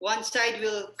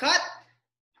will cut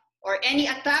or any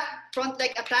attack, front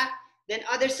leg attack, then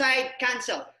other side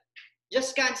cancel.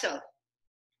 Just cancel.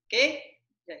 Okay?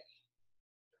 Okay.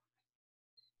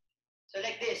 So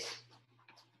like this.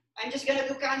 I'm just gonna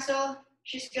do cancel.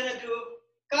 She's gonna do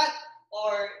cut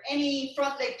or any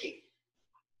front leg kick.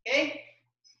 Okay?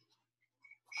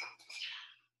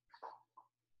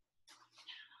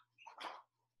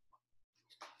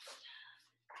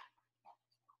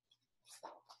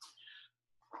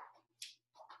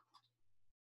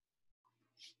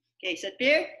 Okay, is that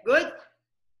clear? Good.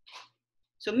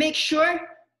 So make sure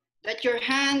that your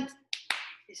hand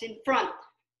is in front.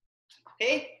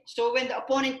 Okay? So when the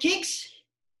opponent kicks,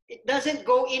 it doesn't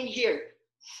go in here.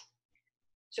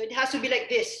 So it has to be like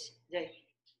this.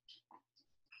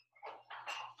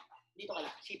 Dito ka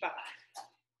lang. Sipa ka.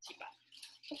 Sipa.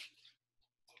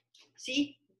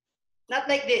 See? Not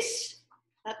like this.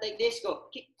 Not like this. Go.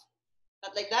 Kick.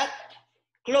 Not like that.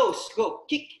 Close. Go.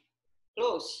 Kick.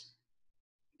 Close.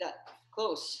 That.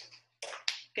 Close.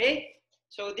 Okay?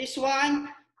 So this one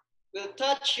will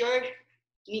touch your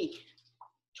knee.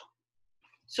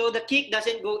 So the kick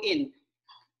doesn't go in.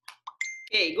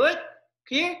 Okay, good?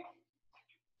 Clear?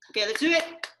 Okay, let's do it.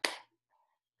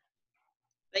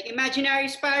 Like imaginary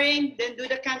sparring, then do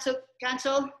the cancel.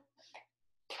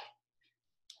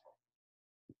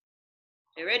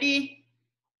 Okay, ready?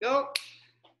 Go.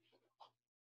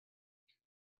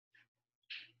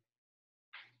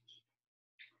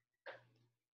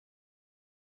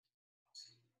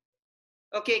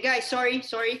 Okay, guys, sorry.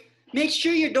 Make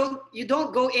sure you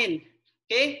don't go in.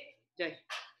 Okay?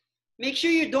 Make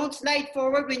sure you don't slide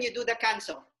forward when you do the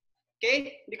cancel.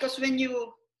 Okay? Because when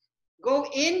you go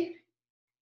in,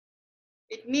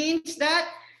 it means that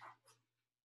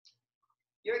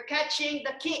you're catching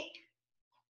the kick.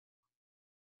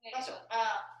 So,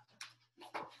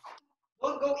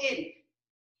 don't go in.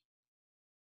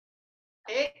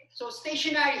 Okay? So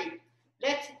stationary.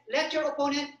 Let your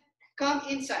opponent come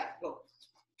inside. Go.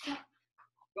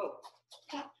 Go.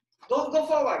 Don't go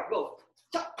forward. Go.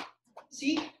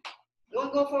 See?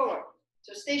 Don't go forward.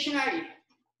 So stationary.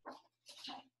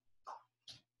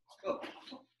 Go.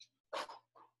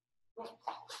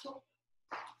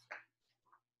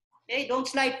 Okay, don't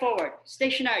slide forward.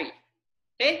 Stationary.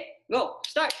 Okay, go.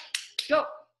 Start. Go.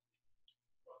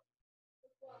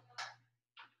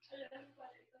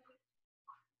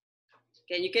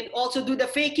 Okay, you can also do the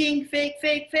faking. Fake.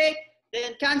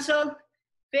 Then cancel.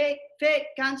 Fake.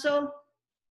 Cancel.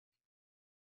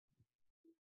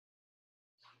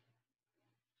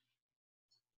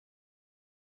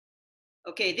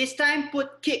 Okay, this time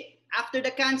put kick. After the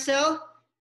cancel,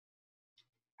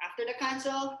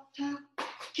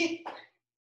 kick.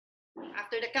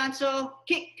 After the cancel,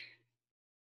 kick.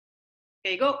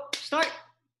 Okay, go. Start.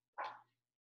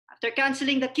 After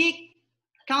canceling the kick,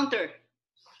 counter.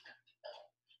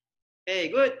 Okay,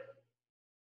 good.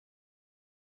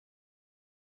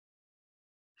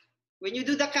 When you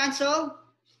do the cancel,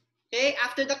 okay,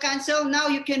 after the cancel, now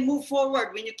you can move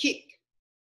forward when you kick.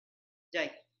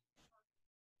 Jai.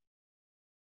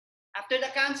 After the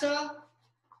cancel,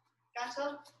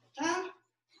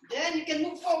 then you can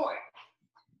move forward.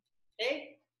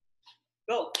 Okay,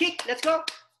 go, kick, let's go.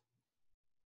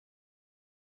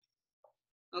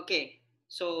 Okay,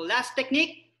 so last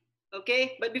technique.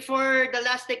 Okay, but before the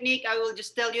last technique, I will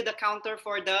just tell you the counter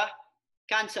for the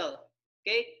cancel.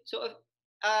 Okay, so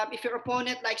if your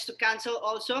opponent likes to cancel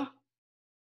also,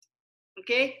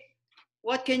 okay,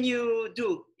 what can you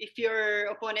do if your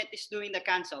opponent is doing the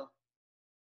cancel?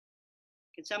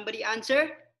 Can somebody answer?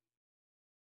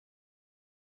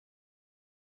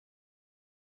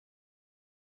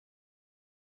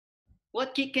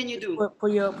 What kick can you do?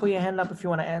 Put your hand up if you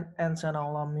want to answer, and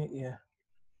I'll unmute you.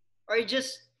 Or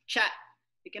just chat.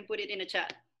 You can put it in a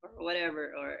chat or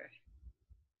whatever. Or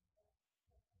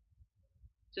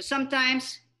so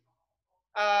sometimes,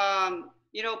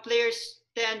 players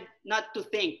tend not to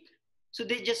think, so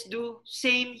they just do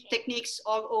same techniques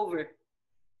all over.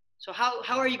 So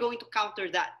how are you going to counter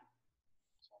that?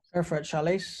 Go for it,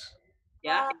 Charlize.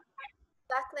 Yeah.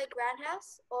 Back leg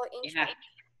roundhouse or inch Yeah.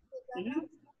 Mm-hmm.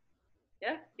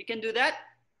 Yeah, you can do that.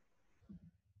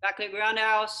 Back leg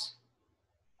roundhouse,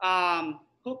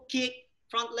 hook kick,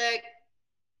 front leg.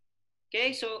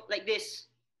 Okay, so like this.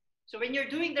 So when you're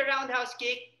doing the roundhouse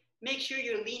kick, make sure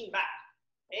you lean back.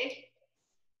 Okay.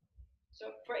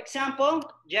 So for example,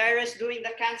 Jairus doing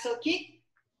the cancel kick.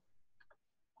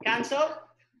 Cancel.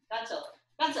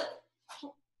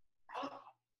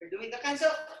 You're doing the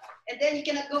cancel, and then you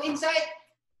cannot go inside.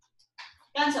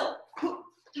 Cancel. Move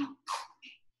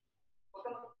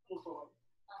forward.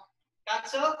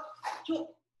 Cancel.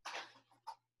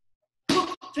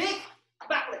 Fake.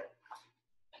 Back leg.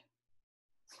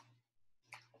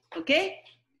 Okay.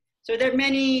 So there are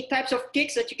many types of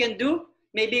kicks that you can do.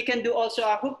 Maybe you can do also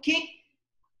a hook kick,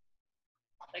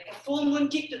 like a full moon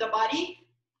kick to the body.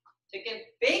 So you can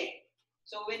fake.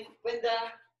 So when the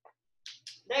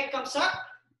leg comes up,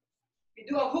 you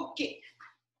do a hook kick.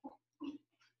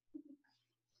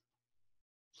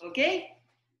 Okay?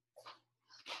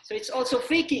 So it's also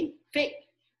faking. Fake.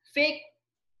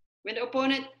 When the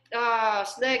opponent's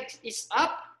leg is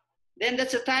up, then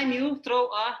that's the time you throw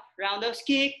a roundhouse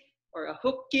kick or a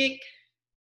hook kick.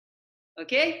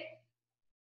 Okay?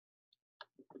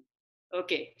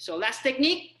 Okay, so last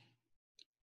technique.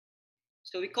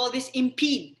 So we call this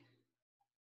impede.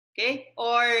 Okay?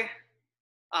 Or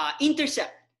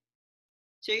intercept.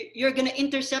 So you're gonna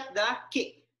intercept the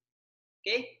kick.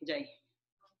 Okay, Jai?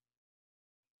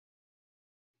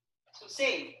 So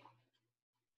same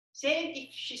if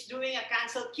she's doing a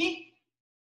cancel kick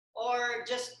or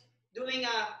just doing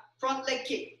a front leg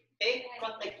kick. Okay,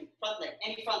 front leg,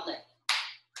 any front leg.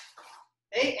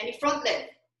 Okay, any front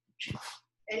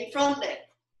leg.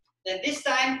 Then this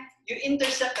time you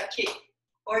intercept a kick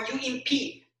or you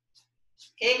impede.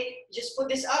 Okay, just put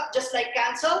this up just like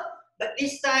cancel, but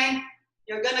this time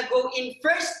you're gonna go in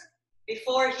first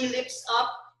before she lifts up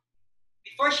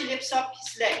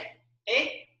his leg.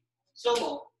 Okay,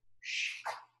 slow-mo.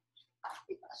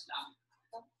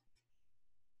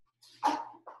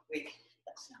 Wait,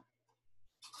 that's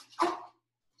down.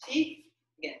 See?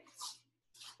 Again.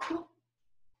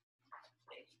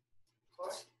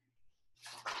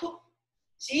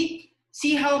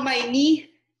 See how my knee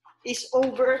is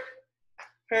over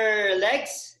her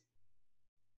legs?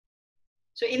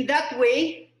 So in that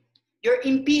way, you're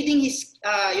impeding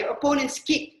your opponent's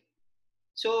kick.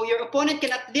 So your opponent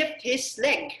cannot lift his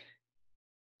leg.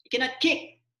 He cannot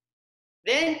kick.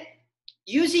 Then,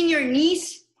 using your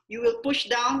knees, you will push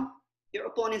down your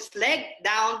opponent's leg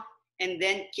down and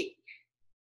then kick.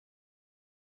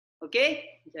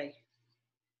 Okay?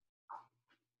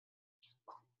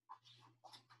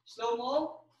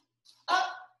 Slow-mo. Up.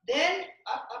 Then,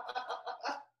 up.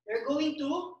 You're going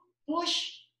to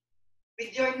push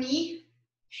with your knee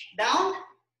down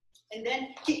and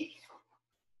then kick.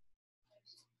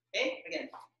 Okay? Again.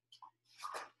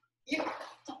 Here.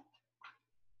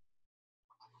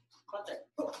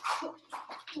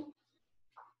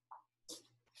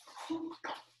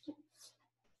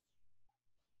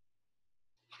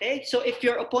 Okay, so if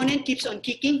your opponent keeps on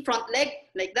kicking front leg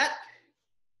like that,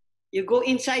 you go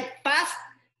inside fast,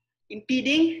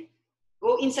 impeding,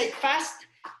 go inside fast,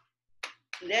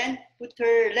 then put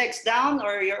her legs down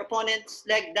or your opponent's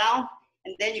leg down,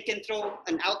 and then you can throw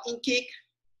an out-in kick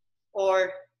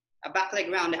or a back leg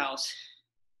roundhouse.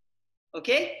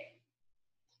 Okay?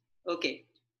 Okay.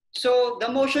 So the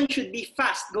motion should be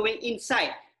fast, going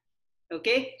inside.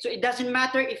 Okay? So it doesn't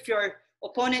matter if your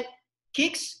opponent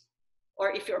kicks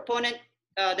or if your opponent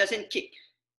doesn't kick.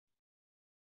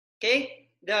 Okay?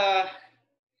 The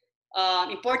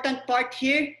important part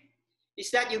here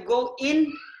is that you go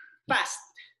in fast.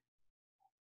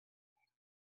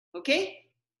 Okay?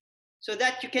 So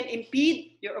that you can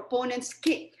impede your opponent's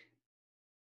kick.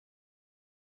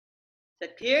 Is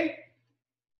that clear?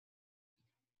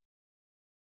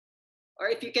 Or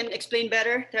if you can explain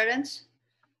better, Terence?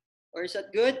 Or is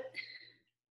that good?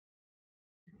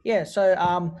 Yeah, so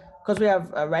because we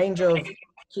have a range of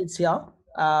kids here,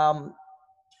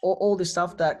 all the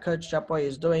stuff that Coach Japoy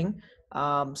is doing,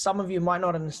 some of you might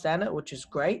not understand it, which is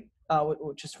great,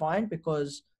 which is fine,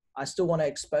 because I still want to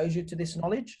expose you to this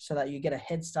knowledge so that you get a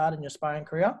head start in your sparring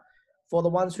career. For the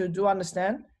ones who do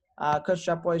understand, Coach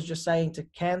Japoy is just saying to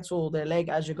cancel their leg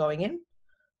as you're going in.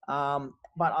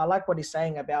 But I like what he's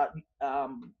saying about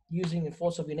using the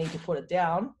force of your knee to put it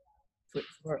down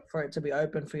for it to be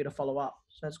open for you to follow up.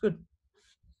 So that's good.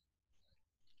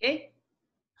 Okay,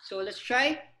 so let's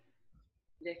try.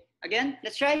 Again,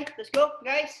 let's try. Let's go,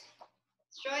 guys.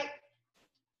 Let's try.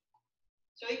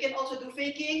 So you can also do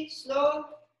faking, slow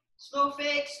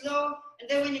fake, slow. And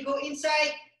then when you go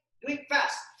inside, do it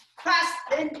fast. Fast,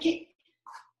 then kick.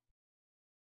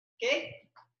 Okay?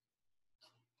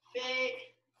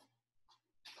 Fake.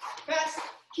 Fast,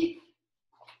 kick.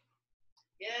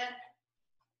 Yeah.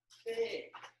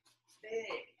 Fake.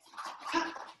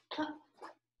 Ha, ha.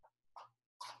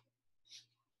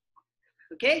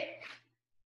 Okay?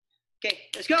 Okay,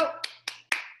 let's go.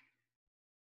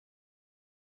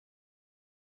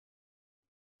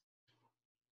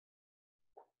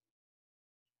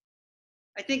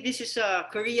 I think this is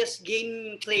Korea's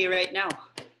gameplay right now.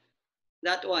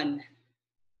 That one.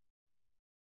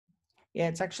 Yeah,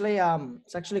 it's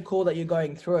actually cool that you're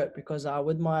going through it, because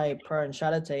with my pro and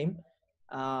shadow team,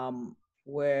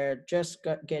 we're just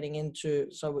getting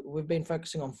into, so we've been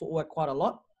focusing on footwork quite a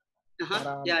lot. Uh-huh.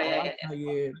 But, Yeah. how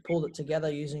you pulled it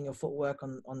together using your footwork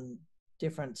on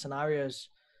different scenarios.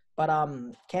 But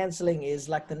canceling is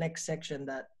like the next section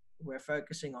that we're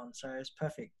focusing on, so it's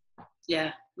perfect.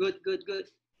 Yeah, good.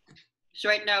 So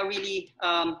right now, really,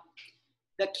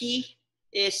 the key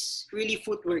is really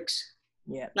footworks.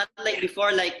 Yeah. Not like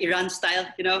before, like Iran style,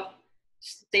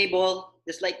 stable,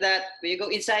 just like that. When you go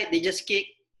inside, they just kick.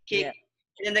 Yeah.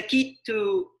 And the key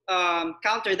to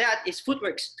counter that is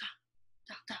footworks.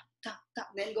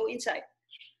 Then go inside.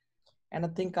 And I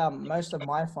think most of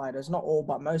my fighters, not all,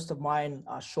 but most of mine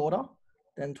are shorter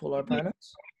than taller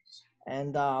opponents.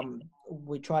 And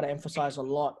we try to emphasize a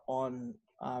lot on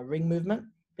ring movement,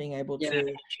 being able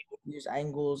to use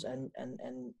angles and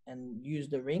use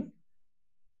the ring.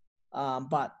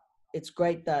 But it's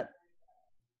great that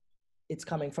it's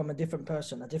coming from a different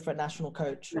person, a different national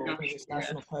coach or previous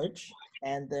national coach,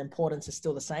 and the importance is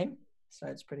still the same. So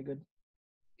it's pretty good.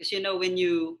 Because when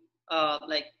you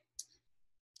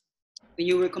when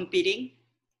you were competing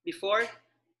before,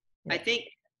 I think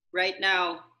right now,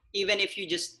 even if you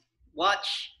just watch,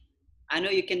 I know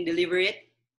you can deliver it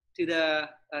to the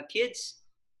kids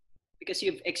because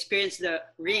you've experienced the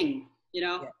ring,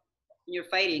 you're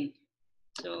fighting.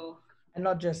 So, and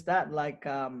not just that, like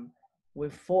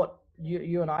we've fought,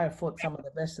 you and I have fought some of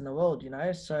the best in the world,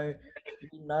 so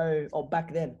we know, or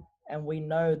back then, and we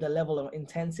know the level of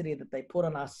intensity that they put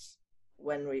on us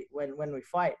when we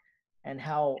fight, and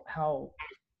how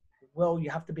well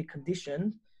you have to be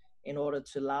conditioned in order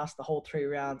to last the whole 3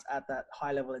 rounds at that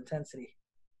high level intensity.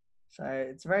 So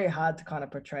it's very hard to kind of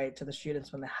portray it to the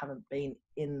students when they haven't been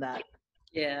in that,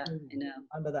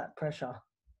 under that pressure.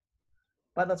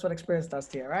 But that's what experience does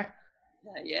to you, right?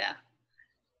 Yeah.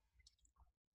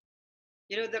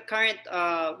 The current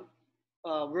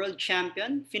world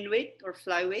champion, finweight or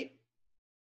flyweight,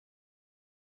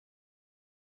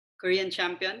 Korean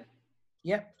champion.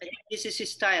 Yep. I think this is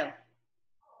his style.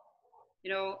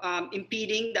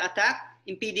 Impeding the attack,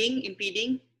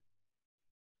 impeding.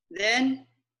 Then,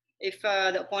 if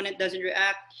the opponent doesn't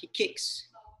react, he kicks.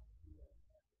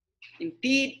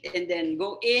 Impede and then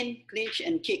go in, clinch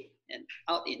and kick and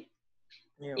out in.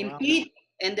 Yeah, Impede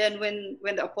and then when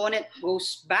the opponent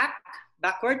goes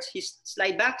backwards, he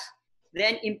slide back.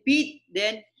 Then impede,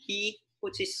 then he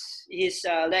puts his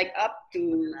leg up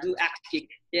to do axe kick.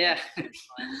 Yeah.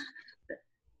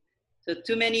 So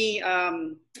too many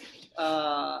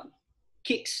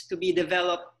kicks to be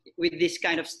developed with this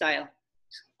kind of style.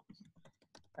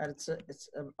 And it's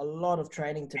a lot of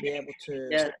training to be able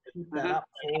to keep that up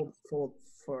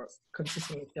for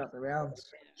consistently throughout the rounds.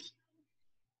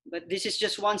 But this is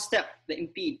just one step, the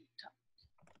impede.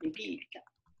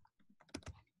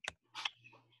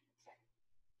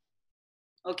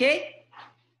 Okay?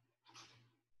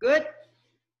 Good?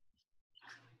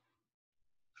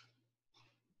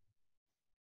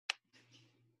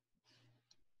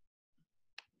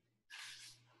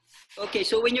 Okay,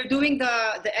 so when you're doing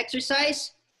the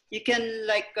exercise, you can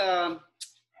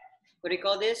what do you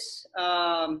call this?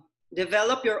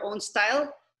 Develop your own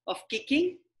style of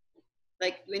kicking.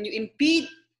 Like when you impede,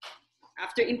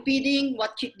 after impeding,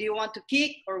 what kick do you want to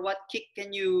kick, or what kick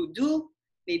can you do?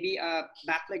 Maybe a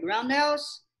back leg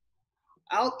roundhouse,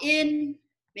 out in,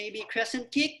 maybe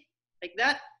crescent kick, like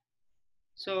that.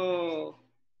 So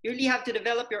you really have to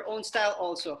develop your own style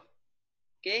also.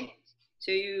 Okay,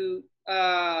 so you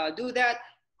do that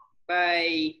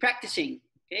by practicing.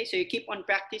 Okay, so you keep on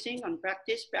practicing,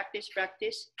 practice,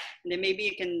 and then maybe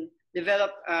you can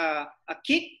develop a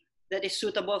kick that is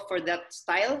suitable for that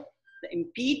style, the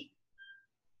impede.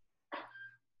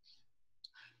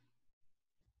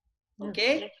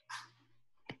 Okay.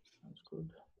 That's good.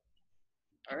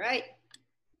 All right.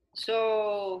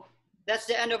 So that's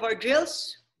the end of our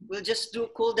drills. We'll just do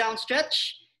cool down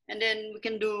stretch, and then we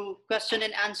can do question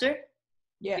and answer.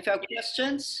 Yeah. If you have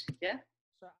questions, yeah.